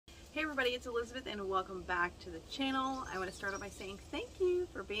Hey everybody, it's Elizabeth and welcome back to the channel. I want to start off by saying thank you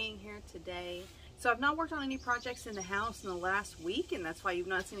for being here today. So I've not worked on any projects in the house in the last week, and that's why you've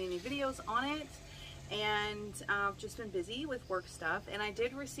not seen any videos on it. And I've just been busy with work stuff, and I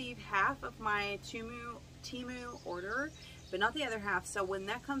did receive half of my Temu order, but not the other half. So when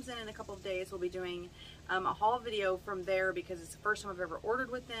that comes in a couple of days, we'll be doing a haul video from there because it's the first time I've ever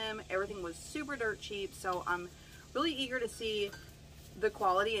ordered with them. Everything was super dirt cheap, so I'm really eager to see the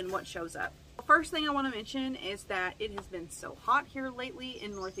quality and what shows up. The first thing I want to mention is that it has been so hot here lately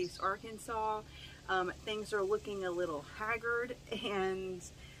in Northeast Arkansas. Things are looking a little haggard, and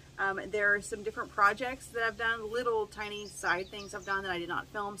there are some different projects that I've done, little tiny side things I've done that I did not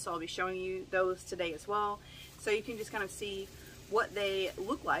film, so I'll be showing you those today as well, so you can just kind of see what they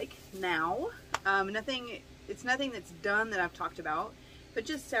look like now. It's nothing that's done that I've talked about, but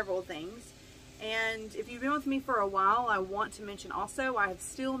just several things. And if you've been with me for a while, I want to mention also, I have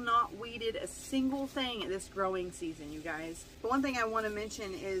still not weeded a single thing this growing season, you guys. But one thing I want to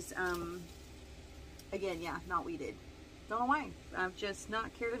mention is, again, yeah, not weeded. Don't know why. I've just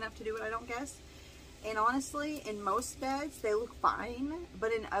not cared enough to do it, I don't guess. And honestly, in most beds, they look fine,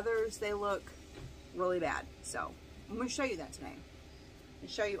 but in others, they look really bad. So, I'm going to show you that today.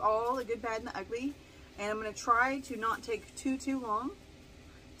 And show you all the good, bad, and the ugly. And I'm going to try to not take too long.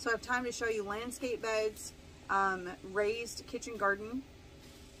 So I have time to show you landscape beds, raised kitchen garden,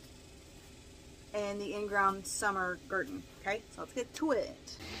 and the in-ground summer garden. Okay, so let's get to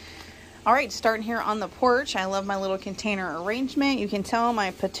it. All right, starting here on the porch. I love my little container arrangement. You can tell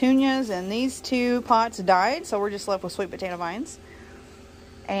my petunias and these two pots died, so we're just left with sweet potato vines.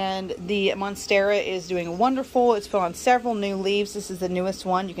 And the Monstera is doing wonderful. It's put on several new leaves. This is the newest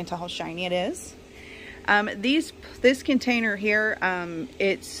one. You can tell how shiny it is. This container here, the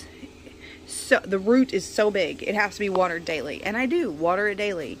root is so big, it has to be watered daily. And I do water it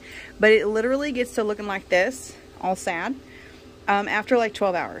daily. But it literally gets to looking like this, all sad, after like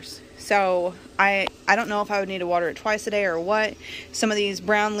 12 hours. So I don't know if I would need to water it twice a day or what. Some of these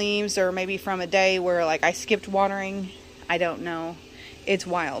brown leaves are maybe from a day where like I skipped watering. I don't know. It's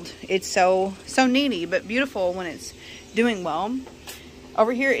wild. It's so needy, but beautiful when it's doing well.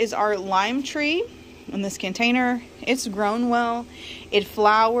 Over here is our lime tree. In this container, it's grown well. It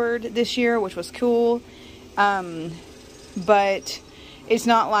flowered this year, which was cool, but it's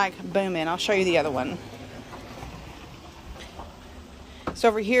not like booming. I'll show you the other one. So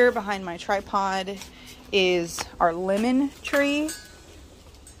over here behind my tripod is our lemon tree,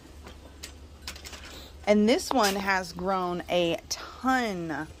 and this one has grown a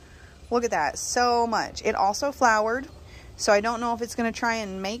ton. Look at that, so much. It also flowered, so I don't know if it's going to try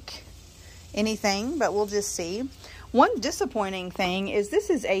and make anything, but we'll just see. One disappointing thing is this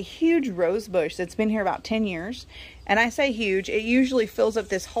is a huge rose bush that's been here about 10 years. And I say huge, it usually fills up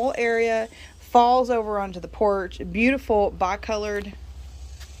this whole area, falls over onto the porch. Beautiful bicolored,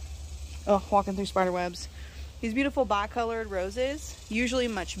 oh, walking through spider webs. These beautiful bicolored roses, usually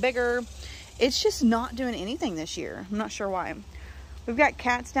much bigger. It's just not doing anything this year. I'm not sure why. We've got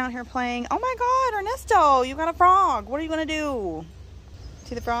cats down here playing. Oh my God, Ernesto, you got a frog. What are you gonna do?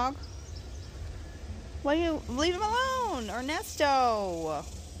 See the frog? Why do you leave him alone, Ernesto?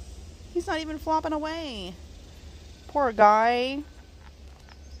 He's not even flopping away. Poor guy.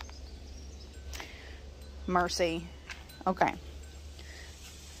 Mercy. Okay.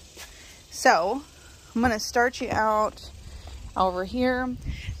 So, I'm going to start you out over here.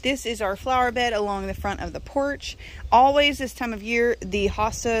 This is our flower bed along the front of the porch. Always this time of year, the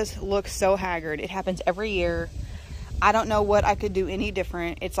hostas look so haggard. It happens every year. I don't know what I could do any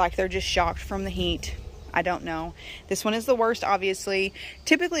different. It's like they're just shocked from the heat. I don't know. This one is the worst, obviously.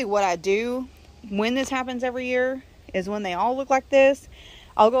 Typically what I do when this happens every year is when they all look like this,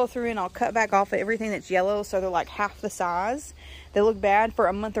 I'll go through and I'll cut back off of everything that's yellow so they're like half the size. They look bad for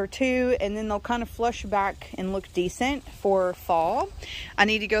a month or two, and then they'll kind of flush back and look decent for fall. I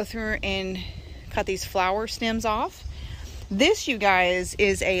need to go through and cut these flower stems off. This, you guys,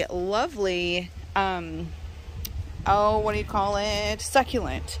 is a lovely, oh, what do you call it?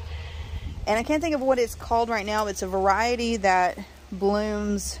 Succulent. And I can't think of what it's called right now. It's a variety that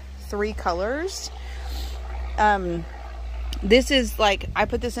blooms 3 colors. This is like, I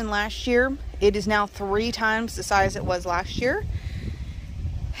put this in last year. It is now 3 times the size it was last year.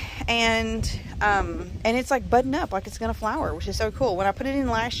 And it's like budding up, like it's gonna flower, which is so cool. When I put it in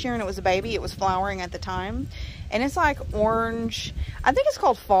last year and it was a baby, it was flowering at the time. And it's like orange. I think it's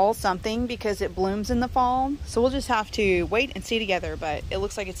called fall something because it blooms in the fall. So we'll just have to wait and see together, but it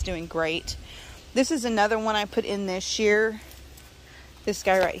looks like it's doing great. This is another one I put in this year. This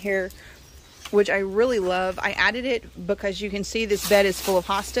guy right here. which I really love. I added it because you can see this bed is full of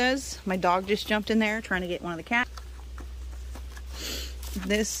hostas. My dog just jumped in there trying to get one of the cats.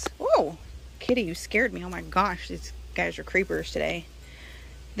 This, whoa, kitty, you scared me. Oh my gosh, these guys are creepers today.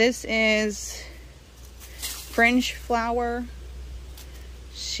 This is Fringe Flower,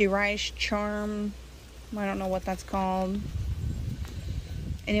 Shirai's Charm. I don't know what that's called.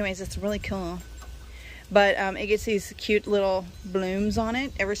 Anyways, it's really cool. But it gets these cute little blooms on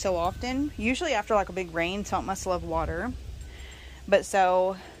it every so often. Usually after like a big rain, so it must love water. But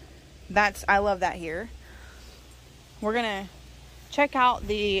so I love that here. We're gonna check out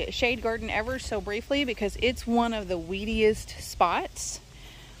the shade garden ever so briefly because it's one of the weediest spots.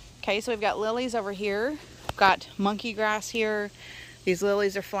 Okay, so we've got lilies over here. We've got monkey grass here. These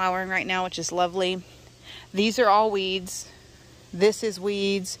lilies are flowering right now, which is lovely. These are all weeds. This is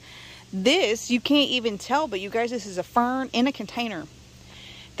weeds. This, you can't even tell, but you guys, this is a fern in a container.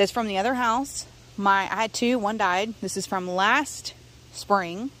 That's from the other house. I had two, one died. This is from last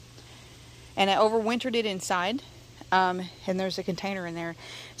spring. And I overwintered it inside. And there's a container in there.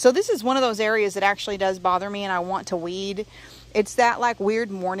 So this is one of those areas that actually does bother me and I want to weed. It's that like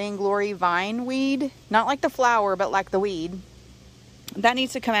weird morning glory vine weed. Not like the flower, but like the weed. That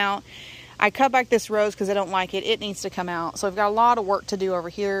needs to come out. I cut back this rose because I don't like it. It needs to come out. So I've got a lot of work to do over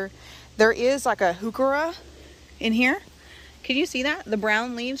here. There is like a heuchera in here. Can you see that? The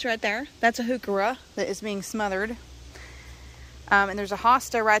brown leaves right there. That's a heuchera that is being smothered. And there's a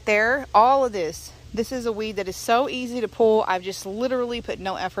hosta right there. All of this. This is a weed that is so easy to pull. I've just literally put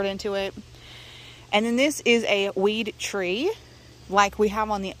no effort into it. And then this is a weed tree like we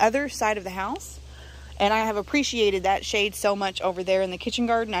have on the other side of the house. And I have appreciated that shade so much over there in the kitchen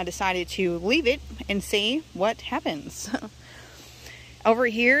garden. I decided to leave it and see what happens. Over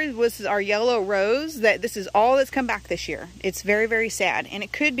here was our yellow rose. This is all that's come back this year. It's very, very sad. And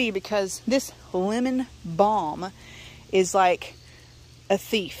it could be because this lemon balm is like a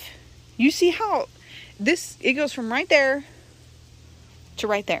thief. You see how it goes from right there to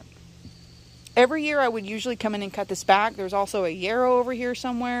right there. Every year I would usually come in and cut this back. There's also a yarrow over here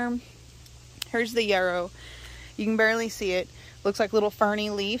somewhere. Here's the yarrow. You can barely see it. Looks like little ferny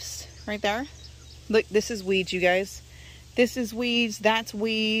leaves right there. Look, this is weeds, you guys. This is weeds. That's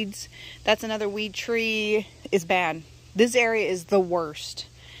weeds. That's another weed tree. It's bad. This area is the worst.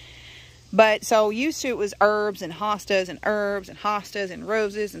 But so used to it was herbs and hostas and herbs and hostas and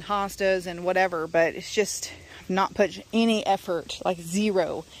roses and hostas and whatever. But it's just not put any effort, like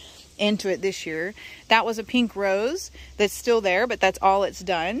zero, into it this year. That was a pink rose that's still there, but that's all it's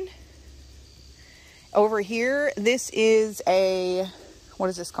done. Over here, this is a, what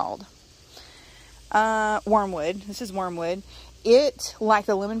is this called? Wormwood. This is wormwood. It, like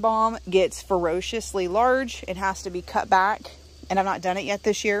the lemon balm, gets ferociously large. It has to be cut back, and I've not done it yet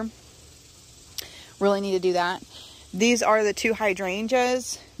this year. Really need to do that. These are the two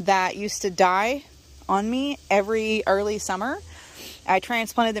hydrangeas that used to die on me every early summer. I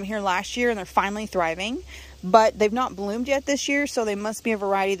transplanted them here last year, and they're finally thriving, but they've not bloomed yet this year, so they must be a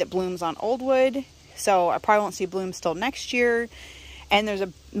variety that blooms on old wood. So I probably won't see blooms till next year. And there's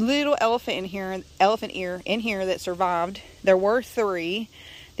a little elephant ear in here that survived. There were 3.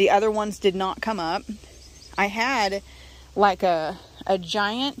 The other ones did not come up. I had like a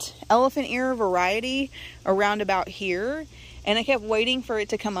giant elephant ear variety around about here. And I kept waiting for it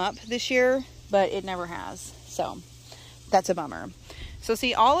to come up this year, but it never has. So that's a bummer. So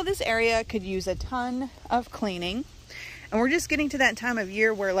see, all of this area could use a ton of cleaning. And we're just getting to that time of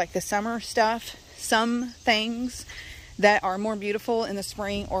year where like the summer stuff, some things that are more beautiful in the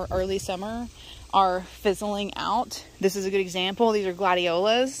spring or early summer are fizzling out. This is a good example. These are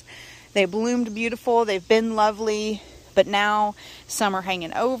gladiolas. They bloomed beautiful. They've been lovely, but now some are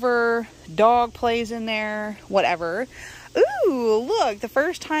hanging over. Dog plays in there, whatever. Ooh, look, the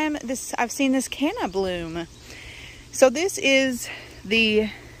first time I've seen this canna bloom. So this is the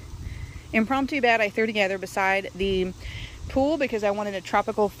impromptu bed I threw together beside the pool because I wanted a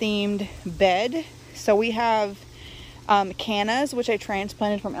tropical themed bed. So we have cannas, which I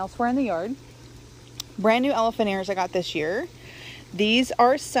transplanted from elsewhere in the yard. Brand new elephant ears I got this year. These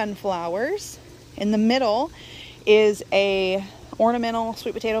are sunflowers. In the middle is a ornamental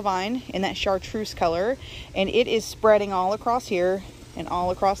sweet potato vine in that chartreuse color, and it is spreading all across here and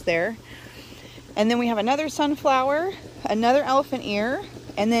all across there. And then we have another sunflower, another elephant ear,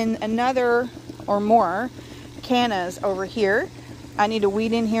 and then another or more cannas over here. I need to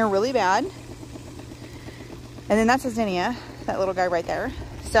weed in here really bad. And then that's a zinnia, that little guy right there.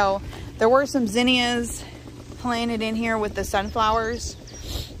 So there were some zinnias planted in here with the sunflowers.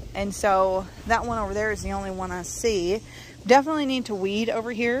 And so that one over there is the only one I see. Definitely need to weed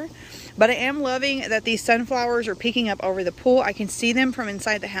over here. But I am loving that these sunflowers are peeking up over the pool. I can see them from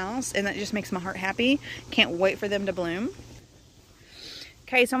inside the house, and that just makes my heart happy. Can't wait for them to bloom.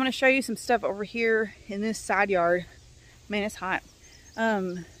 Okay, so I'm going to show you some stuff over here in this side yard. Man, it's hot.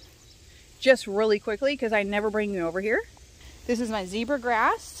 Just really quickly, because I never bring you over here. This is my zebra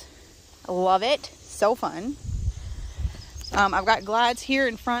grass. I love it. So fun. I've got glides here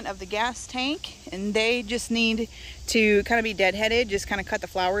in front of the gas tank, and they just need to kind of be deadheaded, just kind of cut the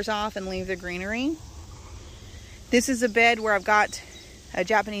flowers off and leave the greenery. This is a bed where I've got a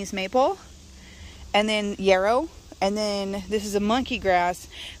Japanese maple, and then yarrow, and then this is a monkey grass,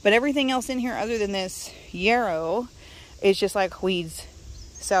 but everything else in here other than this yarrow is just like weeds.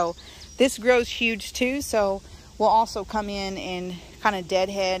 So this grows huge too, so we'll also come in and kind of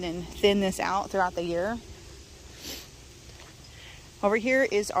deadhead and thin this out throughout the year. Over here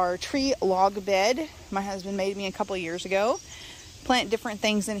is our tree log bed. My husband made me a couple of years ago. Plant different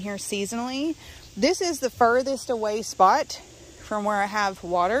things in here seasonally. This is the furthest away spot from where I have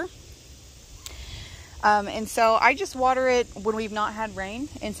water. And so I just water it when we've not had rain,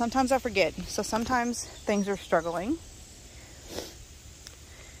 and sometimes I forget. So sometimes things are struggling.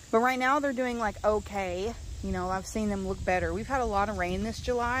 But right now they're doing like okay. You know, I've seen them look better. We've had a lot of rain this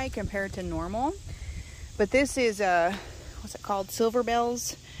July compared to normal. But this is what's it called? Silver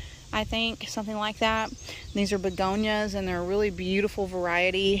bells, I think, something like that. These are begonias, and they're a really beautiful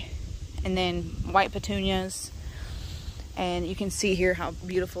variety. And then white petunias. And you can see here how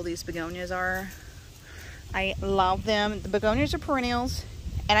beautiful these begonias are. I love them. The begonias are perennials,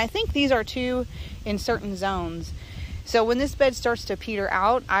 and I think these are too in certain zones. So when this bed starts to peter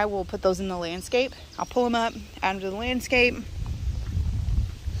out, I will put those in the landscape. I'll pull them up, add them to the landscape.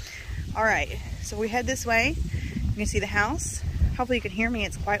 All right, so we head this way. You can see the house. Hopefully you can hear me.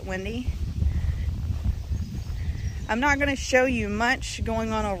 It's quite windy. I'm not going to show you much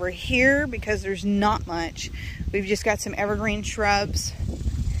going on over here because there's not much. We've just got some evergreen shrubs.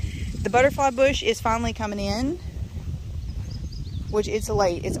 The butterfly bush is finally coming in, which it's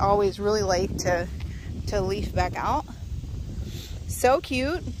late. It's always really late to leaf back out. So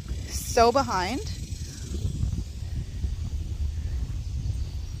cute, so behind.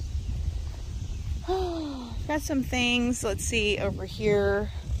 Got some things. Let's see over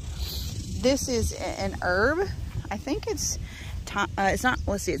here. This is an herb. I think it's not.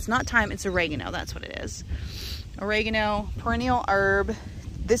 Let's see. It's not thyme. It's oregano. That's what it is. Oregano, perennial herb.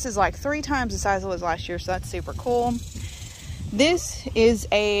 This is like 3 times the size it was last year, so that's super cool. This is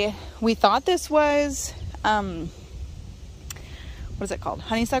we thought this was, what is it called?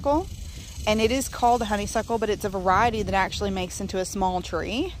 Honeysuckle. And it is called a honeysuckle, but it's a variety that actually makes into a small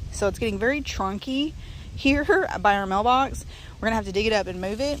tree. So it's getting very trunky here by our mailbox. We're gonna have to dig it up and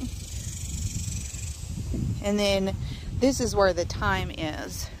move it. And then this is where the thyme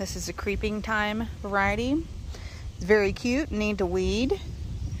is. This is a creeping thyme variety. It's very cute, need to weed.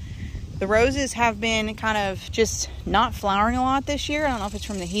 The roses have been kind of just not flowering a lot this year. I don't know if it's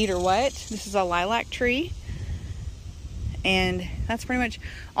from the heat or what. This is a lilac tree. And that's pretty much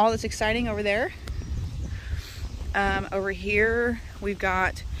all that's exciting over there. Over here, we've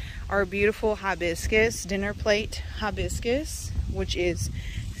got our beautiful hibiscus, dinner plate hibiscus, which is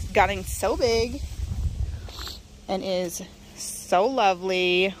getting so big and is so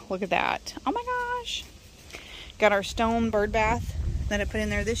lovely. Look at that. Oh my gosh. Got our stone bird bath that I put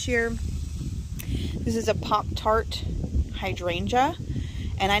in there this year. This is a Pop-Tart hydrangea,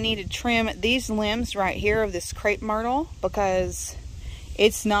 and I need to trim these limbs right here of this crepe myrtle because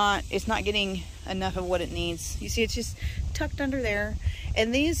it's not getting enough of what it needs. You see, it's just tucked under there,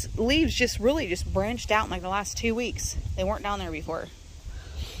 and these leaves just really branched out in like the last 2 weeks. They weren't down there before.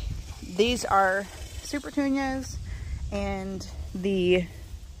 These are sweet petunias and the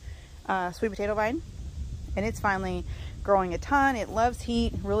sweet potato vine, and it's finally growing a ton. It loves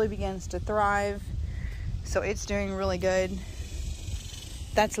heat, really begins to thrive, so it's doing really good.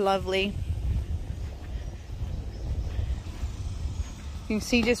 That's lovely. You can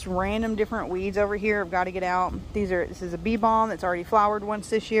see just random different weeds over here. I've got to get out. This is a bee balm that's already flowered once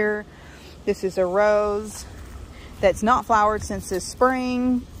this year. This is a rose that's not flowered since this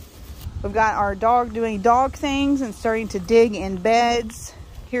spring. We've got our dog doing dog things and starting to dig in beds.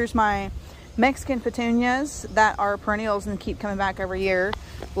 Here's my Mexican petunias that are perennials and keep coming back every year.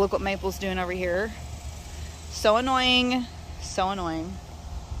 Look what Maple's doing over here. So annoying, so annoying.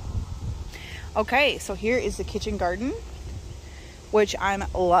 Okay, so here is the kitchen garden, which I'm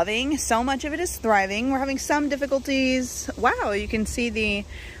loving. So much of it is thriving. We're having some difficulties. Wow, you can see the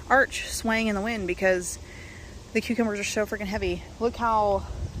arch swaying in the wind because the cucumbers are so freaking heavy. Look how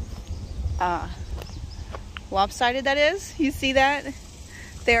lopsided that is. You see that?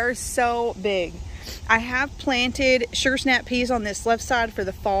 They are so big. I have planted sugar snap peas on this left side for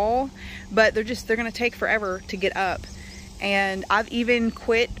the fall, but they're gonna take forever to get up. And I've even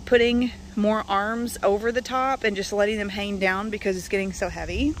quit putting more arms over the top and just letting them hang down because it's getting so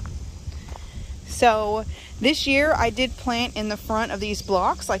heavy. So this year I did plant in the front of these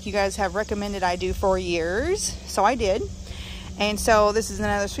blocks like you guys have recommended I do for years. So I did. And so this is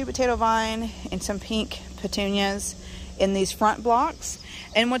another sweet potato vine and some pink petunias in these front blocks.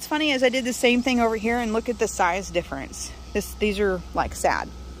 And what's funny is I did the same thing over here, and look at the size difference. These are like sad.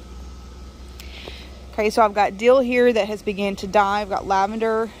 Okay, so I've got dill here that has begun to die. I've got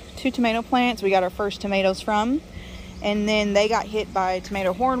lavender, 2 tomato plants we got our first tomatoes from. And then they got hit by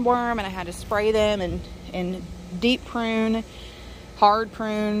tomato hornworm, and I had to spray them and deep prune, hard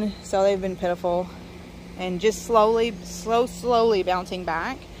prune. So they've been pitiful and just slowly bouncing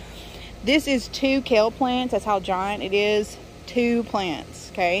back. This is 2 kale plants. That's how giant it is. 2 plants,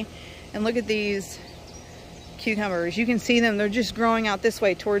 okay? And look at these cucumbers. You can see them. They're just growing out this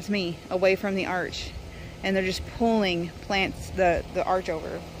way towards me, away from the arch. And they're just pulling plants, the arch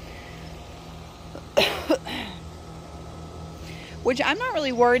over. Which I'm not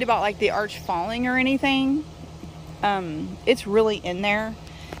really worried about, like the arch falling or anything. It's really in there.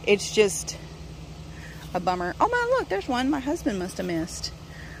 It's just a bummer. Oh my, look, there's one my husband must have missed.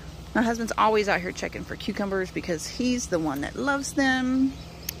 My husband's always out here checking for cucumbers because he's the one that loves them.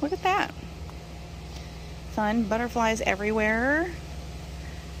 Look at that. Fun, butterflies everywhere.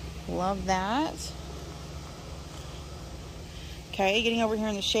 Love that. Okay, getting over here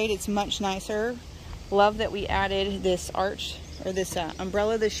in the shade, it's much nicer. Love that we added this arch, or this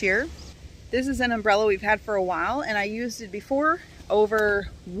umbrella this year. This is an umbrella we've had for a while, and I used it before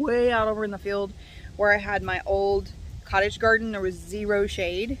way out over in the field where I had my old cottage garden. There was 0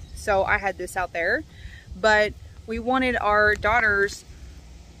 shade, so I had this out there. But we wanted our daughter's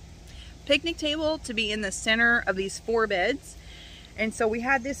picnic table to be in the center of these 4 beds, and so we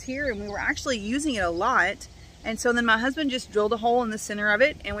had this here, and we were actually using it a lot. And so then my husband just drilled a hole in the center of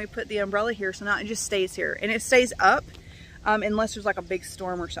it, and we put the umbrella here, so now it just stays here, and it stays up unless there's like a big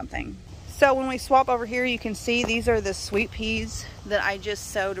storm or something. So when we swap over here, you can see these are the sweet peas that I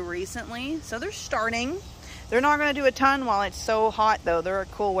just sowed recently. So they're starting. They're not going to do a ton while it's so hot though. They're a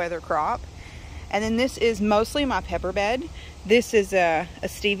cool weather crop. And then this is mostly my pepper bed. This is a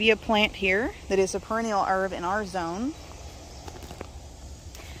stevia plant here that is a perennial herb in our zone.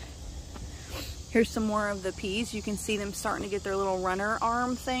 Here's some more of the peas. You can see them starting to get their little runner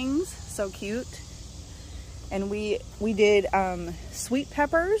arm things. So cute. And we did sweet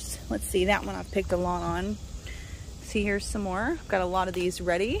peppers. Let's see, that one I've picked a lot on. See, here's some more. I've got a lot of these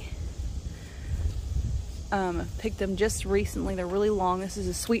ready. Picked them just recently. They're really long. This is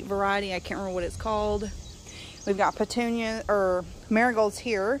a sweet variety. I can't remember what it's called. We've got petunia or marigolds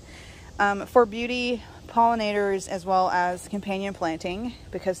here for beauty, pollinators, as well as companion planting,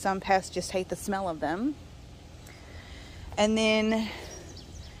 because some pests just hate the smell of them. And then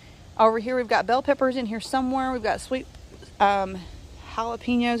over here we've got bell peppers in here somewhere. We've got sweet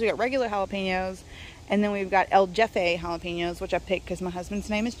jalapenos. We got regular jalapenos, and then we've got El Jefe jalapenos, which I picked because my husband's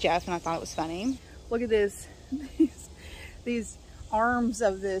name is Jeff, and I thought it was funny. Look at this, these arms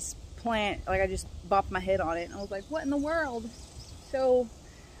of this plant. Like, I just bopped my head on it, and I was like, what in the world? So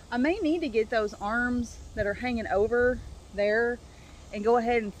I may need to get those arms that are hanging over there and go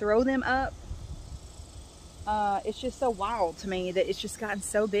ahead and throw them up. It's just so wild to me that it's just gotten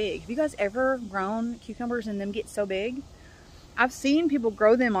so big. Have you guys ever grown cucumbers and them get so big? I've seen people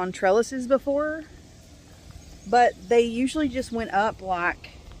grow them on trellises before, but they usually just went up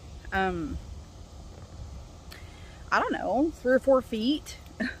like, I don't know, 3 or 4 feet.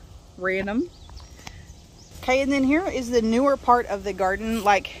 Random. Okay, and then here is the newer part of the garden.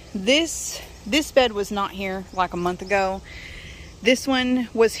 Like this bed was not here like a month ago. This one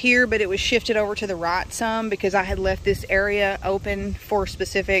was here, but it was shifted over to the right some because I had left this area open for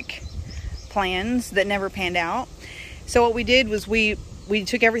specific plans that never panned out. So what we did was we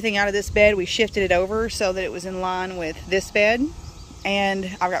took everything out of this bed, we shifted it over so that it was in line with this bed. And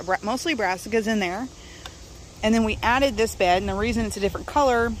I've got mostly brassicas in there. And then we added this bed, and the reason it's a different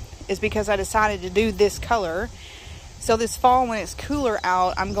color is because I decided to do this color. So this fall, when it's cooler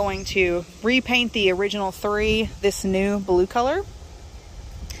out, I'm going to repaint the original 3 this new blue color.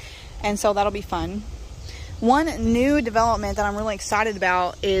 And so that'll be fun. One new development that I'm really excited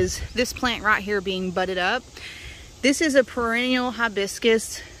about is this plant right here being budded up. This is a perennial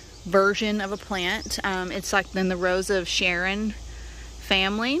hibiscus version of a plant. It's like in the Rose of Sharon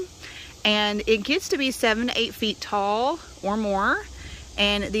family. And it gets to be 7 to 8 feet tall or more.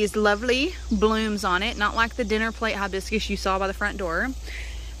 And these lovely blooms on it, not like the dinner plate hibiscus you saw by the front door.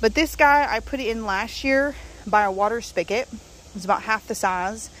 But this guy, I put it in last year by a water spigot. It was about half the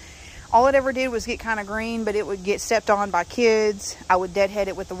size. All it ever did was get kind of green, but it would get stepped on by kids. I would deadhead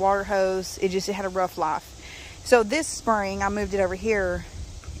it with the water hose. It had a rough life. So this spring, I moved it over here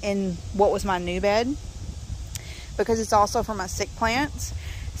in what was my new bed, because it's also for my sick plants.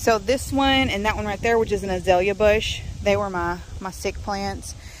 So this one and that one right there, which is an azalea bush, they were my sick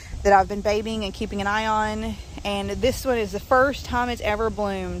plants that I've been babying and keeping an eye on. And this one is the first time it's ever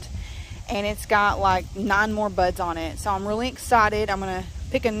bloomed, and it's got like 9 more buds on it. So I'm really excited. I'm gonna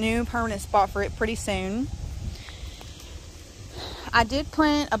pick a new permanent spot for it pretty soon. I did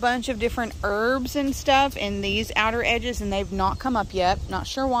plant a bunch of different herbs and stuff in these outer edges, and they've not come up yet. Not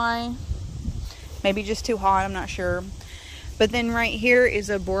sure why. Maybe just too hot, I'm not sure. But then right here is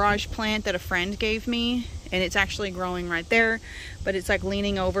a borage plant that a friend gave me, and it's actually growing right there, but it's like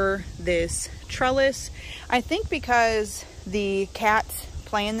leaning over this trellis. I think because the cats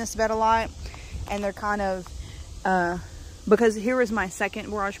play in this bed a lot, and they're kind of because here is my second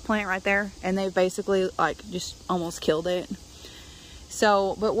borage plant right there, and they basically like just almost killed it.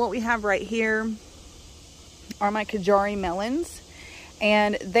 So, but what we have right here are my Kajari melons,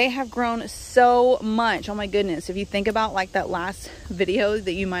 and they have grown so much. Oh my goodness, if you think about like that last video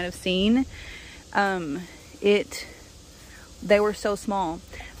that you might have seen, they were so small.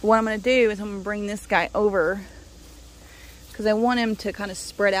 But what I'm going to do is I'm going to bring this guy over, because I want him to kind of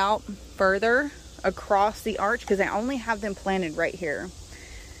spread out further across the arch, because I only have them planted right here.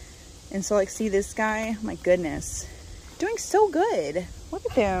 And so like, see this guy, my goodness, doing so good. Look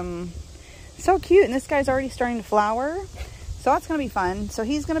at them, so cute. And this guy's already starting to flower, so that's gonna be fun. So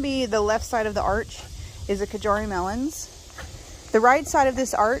he's gonna be the left side of the arch is the Kajari melons. The right side of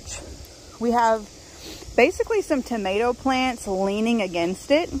this arch, we have basically some tomato plants leaning against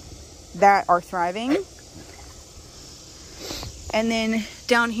it that are thriving. And then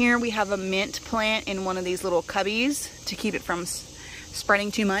down here we have a mint plant in one of these little cubbies to keep it from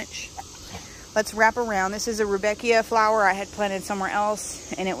spreading too much. Let's wrap around. This is a Rudbeckia flower I had planted somewhere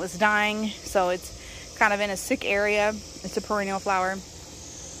else, and it was dying, so it's kind of in a sick area. It's a perennial flower.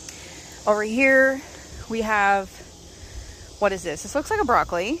 Over here we have, what is this? This looks like a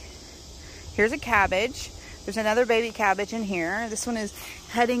broccoli. Here's a cabbage. There's another baby cabbage in here. This one is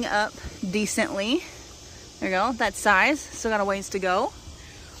heading up decently. There you go, that size. Still got a ways to go.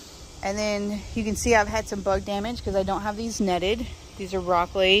 And then you can see I've had some bug damage because I don't have these netted. These are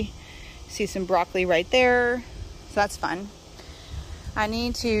broccoli. See some broccoli right there. So that's fun. I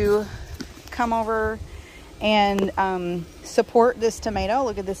need to come over and support this tomato.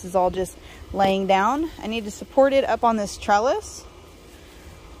 Look at this, is all just laying down. I need to support it up on this trellis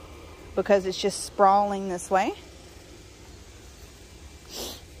because it's just sprawling this way.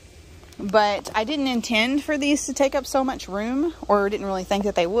 But I didn't intend for these to take up so much room, or didn't really think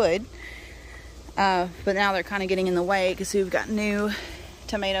that they would. But now they're kind of getting in the way because we've got new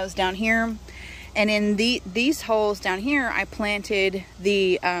tomatoes down here. And in these holes down here, I planted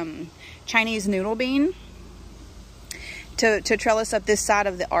the Chinese noodle bean to trellis up this side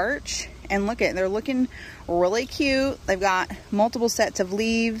of the arch. And look at, they're looking really cute. They've got multiple sets of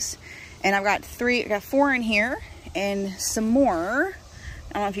leaves, and I got 4 in here and some more.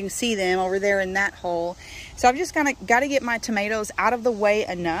 I don't know if you can see them over there in that hole. So I've just kind of got to get my tomatoes out of the way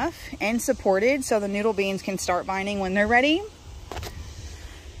enough and supported so the noodle beans can start vining when they're ready.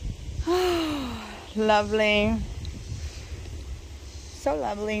 Oh, lovely. So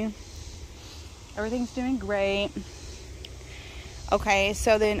lovely. Everything's doing great. Okay,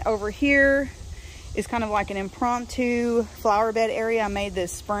 so then over here is kind of like an impromptu flower bed area I made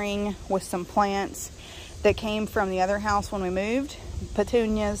this spring with some plants that came from the other house when we moved.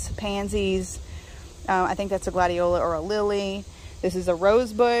 Petunias, pansies, I think that's a gladiola or a lily. This is a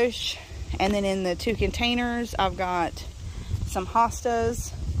rose bush. And then in the 2 containers, I've got some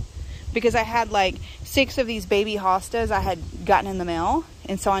hostas, because I had like 6 of these baby hostas I had gotten in the mail,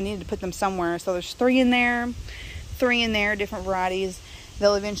 and so I needed to put them somewhere. So there's 3 in there, 3 in there, different varieties.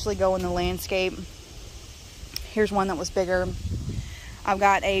 They'll eventually go in the landscape. Here's one that was bigger. I've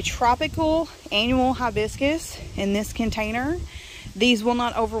got a tropical annual hibiscus in this container. These will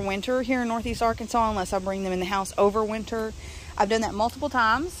not overwinter here in Northeast Arkansas unless I bring them in the house over winter. I've done that multiple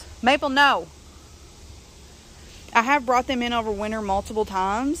times. Maple, no. I have brought them in over winter multiple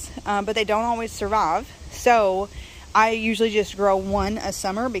times, but they don't always survive. So I usually just grow 1 a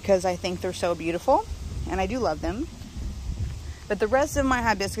summer because I think they're so beautiful, and I do love them. But the rest of my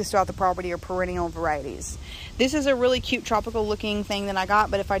hibiscus throughout the property are perennial varieties. This is a really cute tropical looking thing that I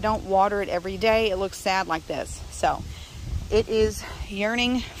got, but if I don't water it every day, it looks sad like this. So it is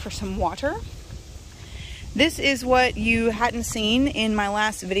yearning for some water. This is what you hadn't seen in my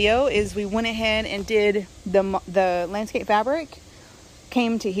last video, is we went ahead and did the landscape fabric.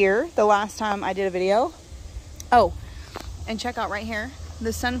 Came to here the last time I did a video. Oh, and check out right here,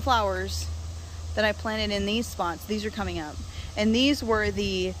 the sunflowers that I planted in these spots. These are coming up. And these were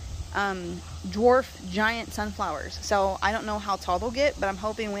the dwarf giant sunflowers. So I don't know how tall they'll get, but I'm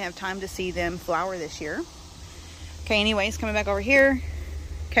hoping we have time to see them flower this year. Okay, anyways, coming back over here.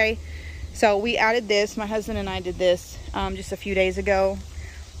 Okay, so we added this. My husband and I did this just a few days ago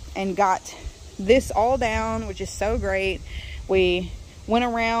and got this all down, which is so great. We went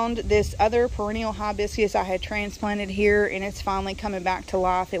around this other perennial hibiscus I had transplanted here, and it's finally coming back to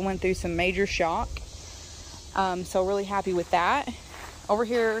life. It went through some major shock. So really happy with that. Over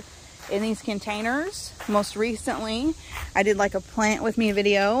here in these containers, most recently, I did like a plant with me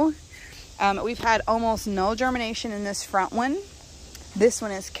video. We've had almost no germination in this front one. This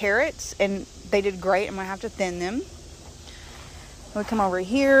one is carrots, and they did great. I'm gonna have to thin them. We'll come over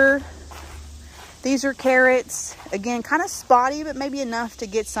here. These are carrots. Again, kind of spotty, but maybe enough to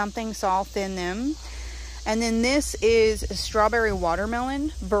get something, so I'll thin them. And then this is a strawberry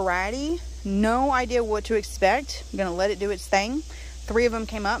watermelon variety. No idea what to expect. I'm gonna let it do its thing. 3 of them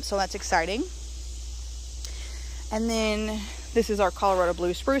came up, so that's exciting. And then this is our Colorado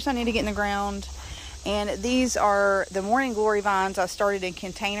blue spruce I need to get in the ground. And these are the morning glory vines I started in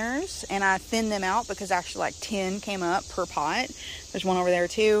containers, and I thinned them out because actually like 10 came up per pot. There's one over there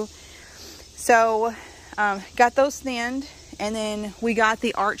too. So got those thinned, and then we got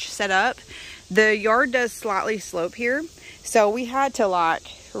the arch set up. The yard does slightly slope here, so we had to like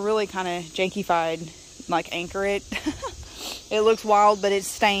really kind of jankified like anchor it. It looks wild, but it's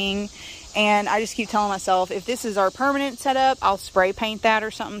staying. And I just keep telling myself, if this is our permanent setup, I'll spray paint that or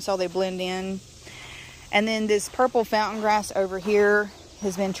something so they blend in. And then this purple fountain grass over here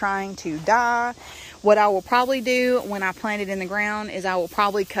has been trying to die. What I will probably do when I plant it in the ground is I will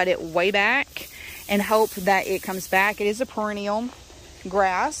probably cut it way back and hope that it comes back. It is a perennial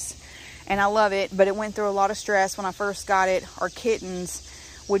grass, and I love it, but it went through a lot of stress when I first got it. Our kittens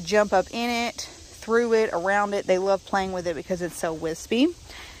would jump up in it, through it, around it. They love playing with it because it's so wispy,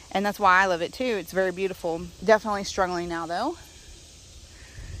 and that's why I love it too. It's very beautiful. Definitely struggling now though.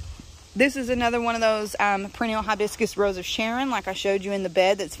 This is another one of those perennial hibiscus Rose of Sharon, like I showed you in the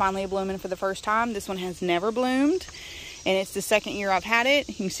bed, that's finally blooming for the first time. This one has never bloomed, and it's the second year I've had it.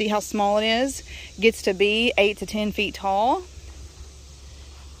 You can see how small it is. Gets to be 8 to 10 feet tall.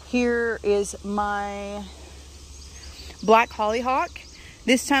 Here is my black hollyhock.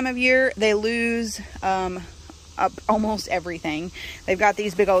 This time of year, they lose up almost everything. They've got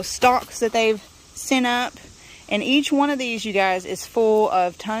these big old stalks that they've sent up. And each one of these, you guys, is full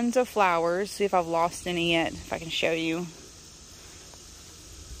of tons of flowers. See if I've lost any yet, if I can show you.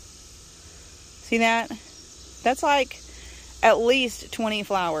 See that? That's like at least 20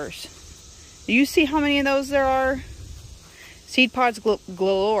 flowers. Do you see how many of those there are? Seed pods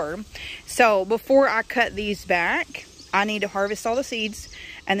galore. So before I cut these back, I need to harvest all the seeds,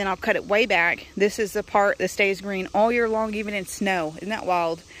 and then I'll cut it way back. This is the part that stays green all year long, even in snow. Isn't that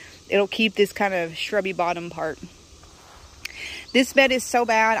wild? It'll keep this kind of shrubby bottom part. This bed is so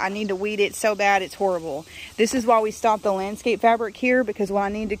bad. I need to weed it so bad. It's horrible. This is why we stopped the landscape fabric here, because what I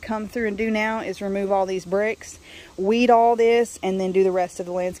need to come through and do now is remove all these bricks, weed all this, and then do the rest of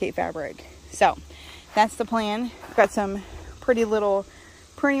the landscape fabric. So that's the plan. I've got some pretty little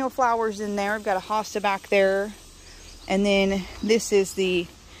perennial flowers in there. I've got a hosta back there. And then this is the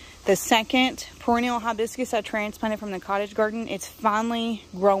second perennial hibiscus I transplanted from the cottage garden. It's finally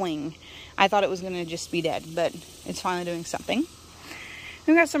growing. I thought it was going to just be dead, but it's finally doing something.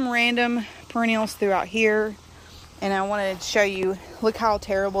 We've got some random perennials throughout here, and I wanted to show you, look how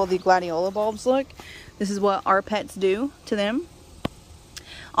terrible the gladiola bulbs look. This is what our pets do to them.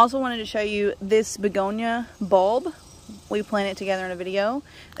 Also wanted to show you this begonia bulb. We planted together in a video,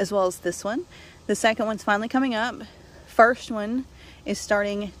 as well as this one. The second one's finally coming up. First one is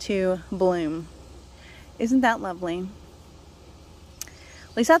starting to bloom. Isn't that lovely?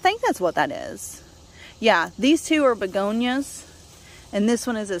 At least I think that's what that is. Yeah, these two are begonias, and this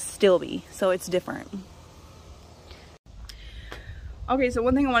one is a stilby, so it's different. Okay, so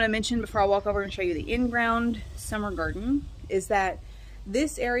one thing I want to mention before I walk over and show you the in-ground summer garden is that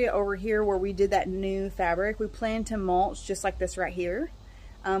this area over here where we did that new fabric, we plan to mulch just like this right here.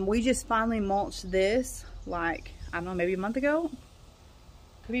 We just finally mulched this like, I don't know, maybe a month ago.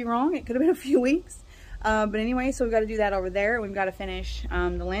 Could be wrong. It could have been a few weeks. But anyway, so we've got to do that over there. We've got to finish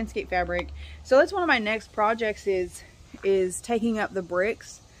the landscape fabric. So that's one of my next projects is taking up the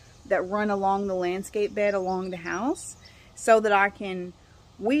bricks that run along the landscape bed along the house so that I can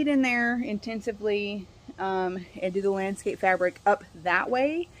weed in there intensively and do the landscape fabric up that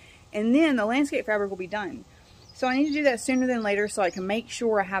way, and then the landscape fabric will be done. So I need to do that sooner than later so I can make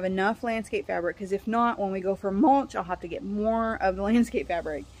sure I have enough landscape fabric, because if not, when we go for mulch, I'll have to get more of the landscape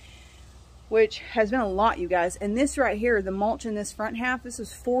fabric, which has been a lot, you guys. And this right here, the mulch in this front half, this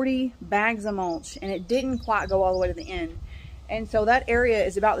is 40 bags of mulch, and it didn't quite go all the way to the end. And so that area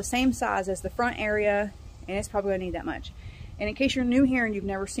is about the same size as the front area, and it's probably gonna need that much. And in case you're new here and you've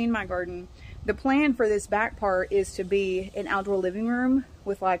never seen my garden, the plan for this back part is to be an outdoor living room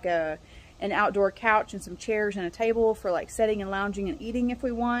with like an outdoor couch and some chairs and a table for like sitting and lounging and eating if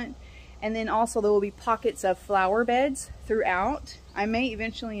we want. And then also there will be pockets of flower beds throughout. I may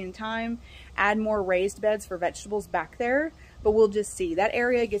eventually in time add more raised beds for vegetables back there, but we'll just see. That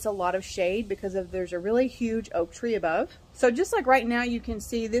area gets a lot of shade because there's a really huge oak tree above. So just like right now, you can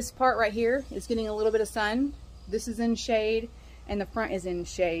see this part right here is getting a little bit of sun. This is in shade and the front is in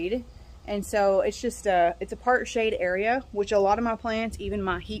shade. And so it's just it's a part shade area, which a lot of my plants, even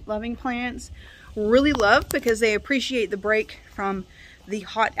my heat loving plants, really love because they appreciate the break from the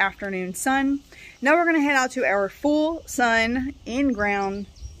hot afternoon sun. Now we're gonna head out to our full sun in-ground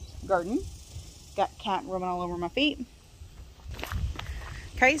garden. Got cat rubbing all over my feet.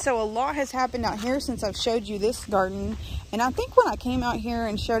 Okay, so a lot has happened out here since I've showed you this garden. And I think when I came out here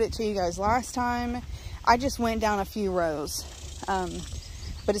and showed it to you guys last time, I just went down a few rows.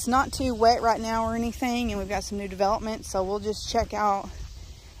 But it's not too wet right now or anything, and we've got some new development, so we'll just check out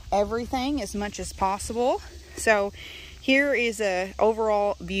everything as much as possible. So here is a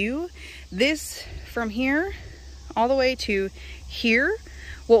overall view. This from here all the way to here.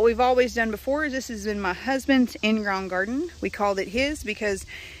 What we've always done before is this has been my husband's in-ground garden. We called it his because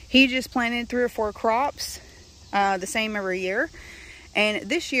he just planted 3 or 4 crops, the same every year. And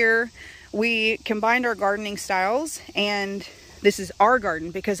this year we combined our gardening styles, and this is our garden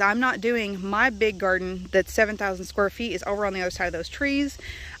because I'm not doing my big garden that's 7,000 square feet is over on the other side of those trees.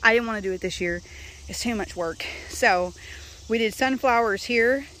 I didn't want to do it this year. It's too much work. So we did sunflowers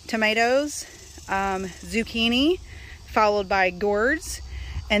here, tomatoes, zucchini, followed by gourds.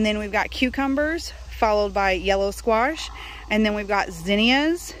 And then we've got cucumbers, followed by yellow squash. And then we've got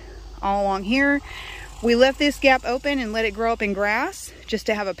zinnias all along here. We left this gap open and let it grow up in grass just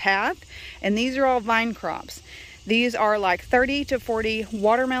to have a path. And these are all vine crops. These are like 30 to 40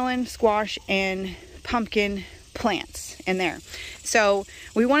 watermelon, squash, and pumpkin plants in there. So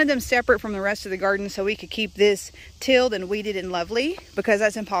we wanted them separate from the rest of the garden so we could keep this tilled and weeded and lovely, because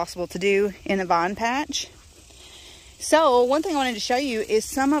that's impossible to do in a vine patch. So one thing I wanted to show you is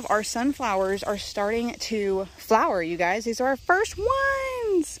some of our sunflowers are starting to flower, you guys. These are our first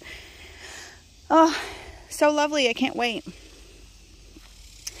ones. Oh, so lovely. I can't wait.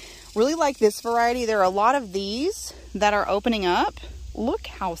 Really like this variety. There are a lot of these that are opening up. Look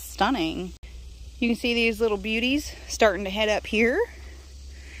how stunning. You can see these little beauties starting to head up here.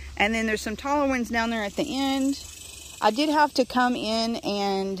 And then there's some taller ones down there at the end. I did have to come in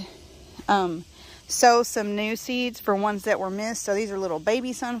and sow some new seeds for ones that were missed. So these are little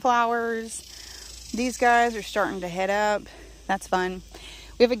baby sunflowers. These guys are starting to head up. That's fun.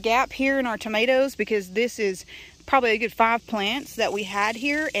 We have a gap here in our tomatoes because this is probably a good 5 plants that we had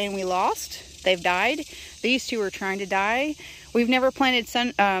here and we lost. They've died. These 2 are trying to die. We've never planted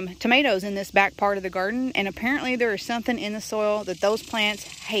tomatoes in this back part of the garden, and apparently there is something in the soil that those plants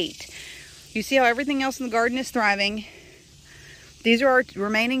hate. You see how everything else in the garden is thriving. These are our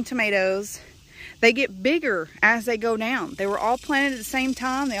remaining tomatoes. They get bigger as they go down. They were all planted at the same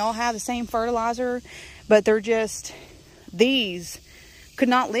time. They all have the same fertilizer, but they're just, these could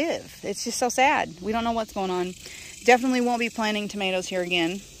not live. It's just so sad. We don't know what's going on. Definitely won't be planting tomatoes here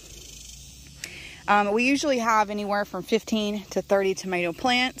again. We usually have anywhere from 15 to 30 tomato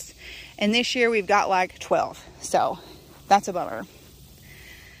plants, and this year we've got like 12, so that's a bummer.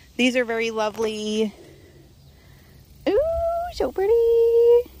 These are very lovely. Ooh, so pretty.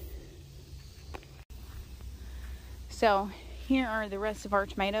 So here are the rest of our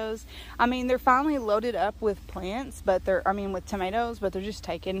tomatoes. I mean, they're finally loaded up with plants, but with tomatoes, but they're just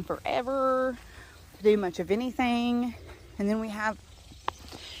taking forever to do much of anything. And then we have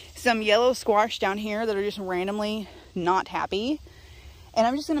some yellow squash down here that are just randomly not happy. And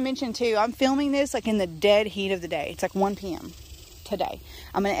I'm just going to mention too, I'm filming this like in the dead heat of the day. It's like 1 p.m. today.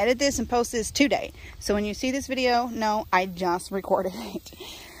 I'm going to edit this and post this today. So when you see this video, no, I just recorded it.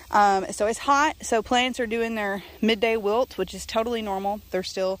 So it's hot, so plants are doing their midday wilt, which is totally normal. They're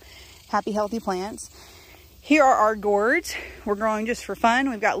still happy, healthy plants. Here are our gourds. We're growing just for fun.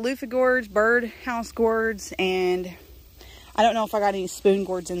 We've got loofah gourds, bird house gourds, and I don't know if I got any spoon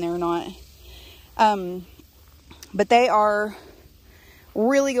gourds in there or not. But they are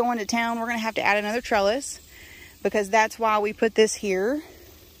really going to town, we're going to have to add another trellis, because that's why we put this here.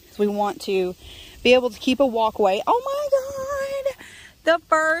 We want to be able to keep a walkway. Oh my God, the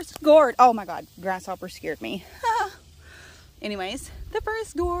first gourd. Oh my God, grasshopper scared me. Anyways, the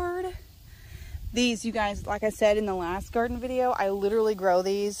first gourd. These, you guys, like I said in the last garden video, I literally grow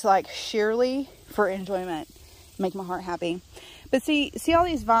these like sheerly for enjoyment. Make my heart happy. But see all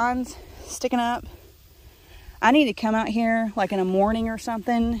these vines sticking up? I need to come out here like in a morning or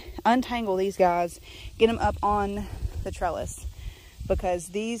something, untangle these guys, get them up on the trellis, because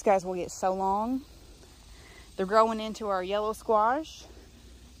these guys will get so long. They're growing into our yellow squash.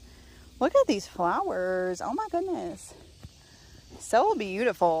 Look at these flowers. Oh my goodness. So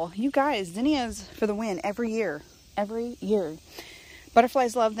beautiful. You guys, zinnias for the win every year. Every year.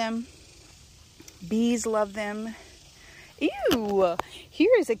 Butterflies love them. Bees love them. Ew.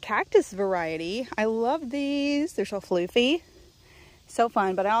 Here is a cactus variety. I love these. They're so floofy. So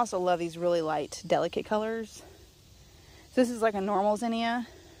fun. But I also love these really light, delicate colors. So this is like a normal zinnia.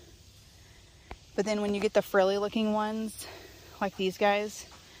 But then when you get the frilly looking ones, like these guys,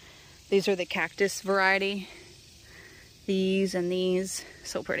 these are the cactus variety. These and these,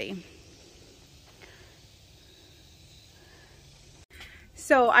 so pretty.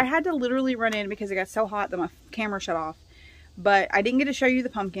 So I had to literally run in because it got so hot that my camera shut off. But I didn't get to show you the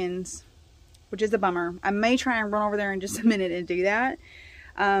pumpkins, which is a bummer. I may try and run over there in just a minute and do that.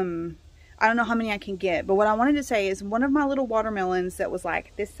 I don't know how many I can get, but what I wanted to say is one of my little watermelons that was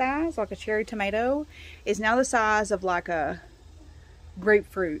like this size, like a cherry tomato, is now the size of like a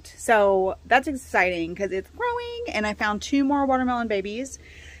grapefruit. So that's exciting because it's growing, and I found 2 more watermelon babies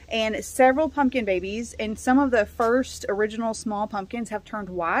and several pumpkin babies, and some of the first original small pumpkins have turned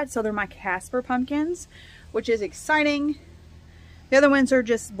white, so they're my Casper pumpkins, which is exciting. The other ones are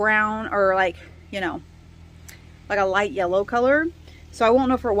just brown, or like, you know, like a light yellow color. So I won't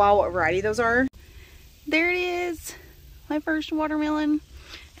know for a while what variety those are. There it is, my first watermelon.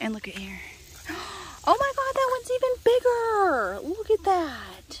 And look at here. Oh my God, that one's even bigger. Look at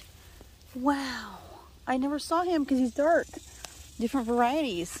that. Wow. I never saw him because he's dark. Different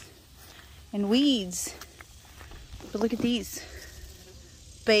varieties and weeds. But look at these.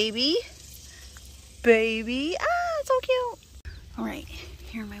 Baby. Baby. Ah, so cute. All right,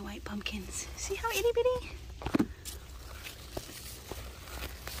 here are my white pumpkins. See how itty bitty?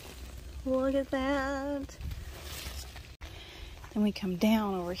 Look at that. Then we come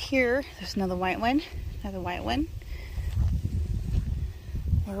down over here. There's another white one. Another white one.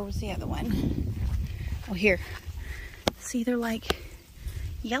 Where was the other one? Oh, here. See, they're like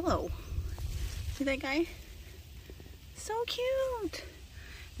yellow. See that guy? So cute.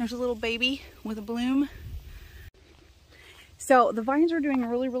 There's a little baby with a bloom. So the vines are doing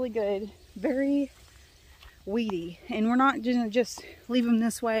really, really good. Very weedy. And we're not gonna just leave them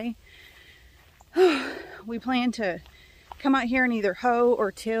this way. We plan to come out here and either hoe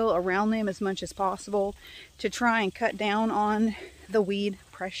or till around them as much as possible to try and cut down on the weed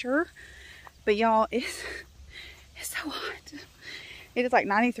pressure. But y'all, it's so hot. It is like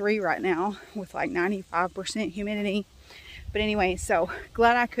 93 right now with like 95% humidity. But anyway, so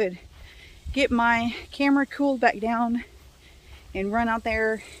glad I could get my camera cooled back down and run out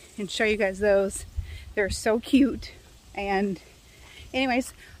there and show you guys those. They're so cute. And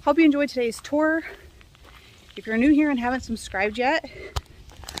anyways, hope you enjoyed today's tour. If you're new here and haven't subscribed yet,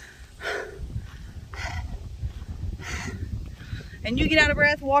 and you get out of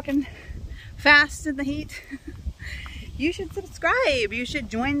breath walking fast in the heat, you should subscribe. You should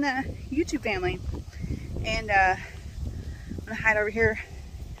join the YouTube family. And I'm gonna hide over here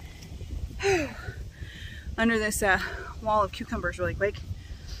under this wall of cucumbers really quick.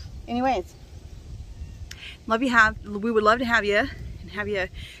 Anyways, we would love to have you and have you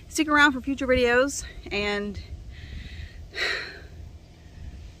stick around for future videos. And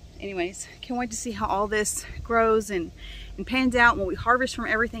anyways, can't wait to see how all this grows and pans out when we harvest from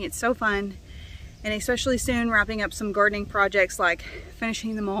everything. It's so fun. And especially soon wrapping up some gardening projects like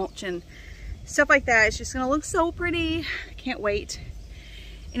finishing the mulch and stuff like that. It's just gonna look so pretty. Can't wait.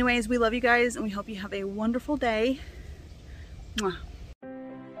 Anyways, we love you guys and we hope you have a wonderful day. Mwah.